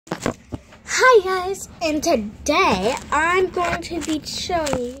Hi guys, and today I'm going to be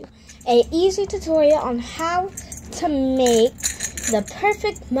showing you an easy tutorial on how to make the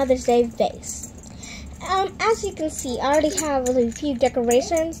perfect Mother's Day vase. As you can see, I already have a few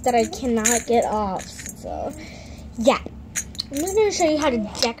decorations that I cannot get off. So, yeah, I'm just going to show you how to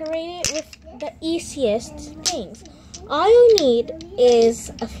decorate it with the easiest things. All you need is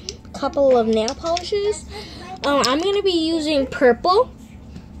a couple of nail polishes. I'm going to be using purple,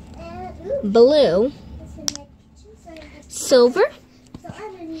 blue, silver,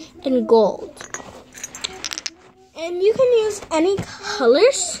 and gold. And you can use any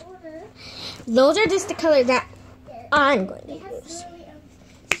colors. Those are just the colors that I'm going to use.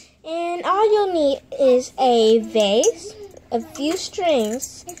 And all you'll need is a vase, a few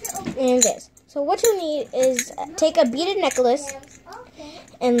strings, and this. So what you'll need is take a beaded necklace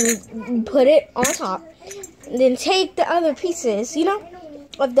and put it on top. And then take the other pieces,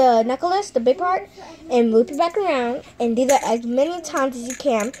 of the necklace, the big part, and loop it back around and do that as many times as you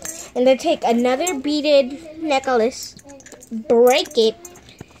can. And then take another beaded necklace, break it,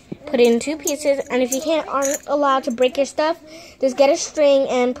 put it in two pieces, and if you aren't allowed to break your stuff, just get a string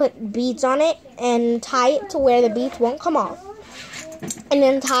and put beads on it and tie it to where the beads won't come off. And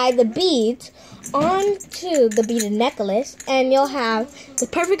then tie the beads onto the beaded necklace, and you'll have the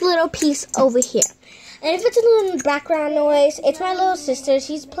perfect little piece over here. And if it's a little background noise, it's my little sister.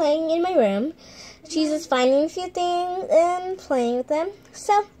 She's playing in my room. She's just finding a few things and playing with them.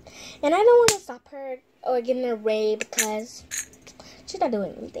 So, and I don't want to stop her or give her a ray because she's not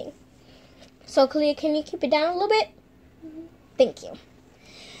doing anything. So, Kalia, can you keep it down a little bit? Thank you.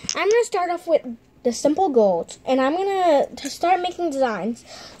 I'm going to start off with the simple gold. And I'm going to start making designs.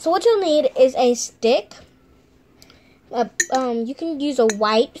 So, what you'll need is a stick. You can use a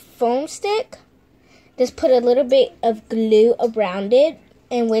white foam stick. Just put a little bit of glue around it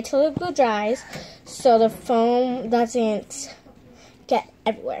and wait till it glue dries so the foam doesn't get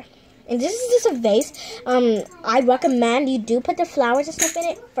everywhere. And this is just a vase. I recommend you do put the flowers and stuff in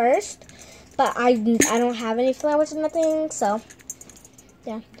it first, but I don't have any flowers or nothing, so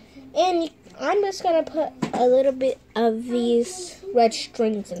yeah. And I'm just gonna put a little bit of these red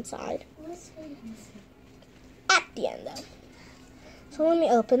strings inside at the end though. So let me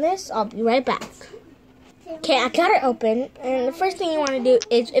open this. I'll be right back. Okay, I got it open, and the first thing you want to do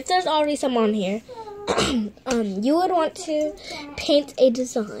is, if there's already some on here, you would want to paint a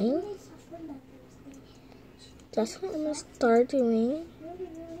design. That's what I'm going to start doing.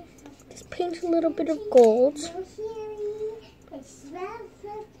 Just paint a little bit of gold.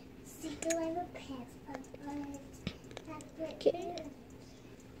 Okay.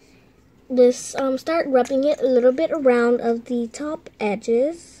 Just start rubbing it a little bit around of the top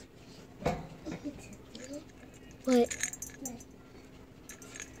edges.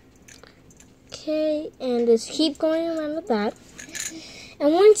 Okay, and just keep going around the back.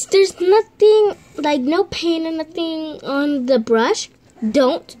 And once there's nothing, like no paint or nothing on the brush,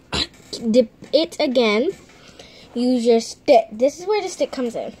 don't dip it again. Use your stick. This is where the stick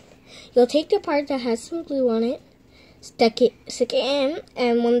comes in. You'll take the part that has some glue on it, stick it in,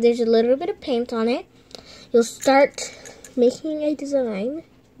 and when there's a little bit of paint on it, you'll start making a design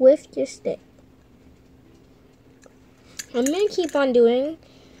with your stick. I'm going to keep on doing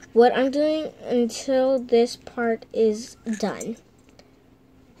what I'm doing until this part is done.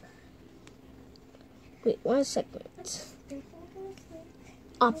 Wait 1 second.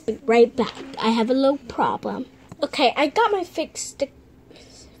 I'll be right back. I have a little problem. Okay, I got my fixed stick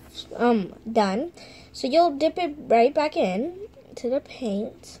done. So you'll dip it right back in to the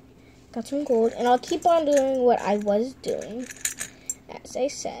paint. Got some gold. And I'll keep on doing what I was doing, as I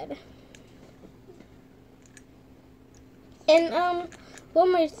said. And,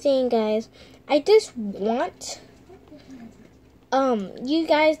 one more thing, guys. I just want, you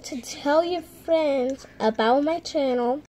guys to tell your friends about my channel.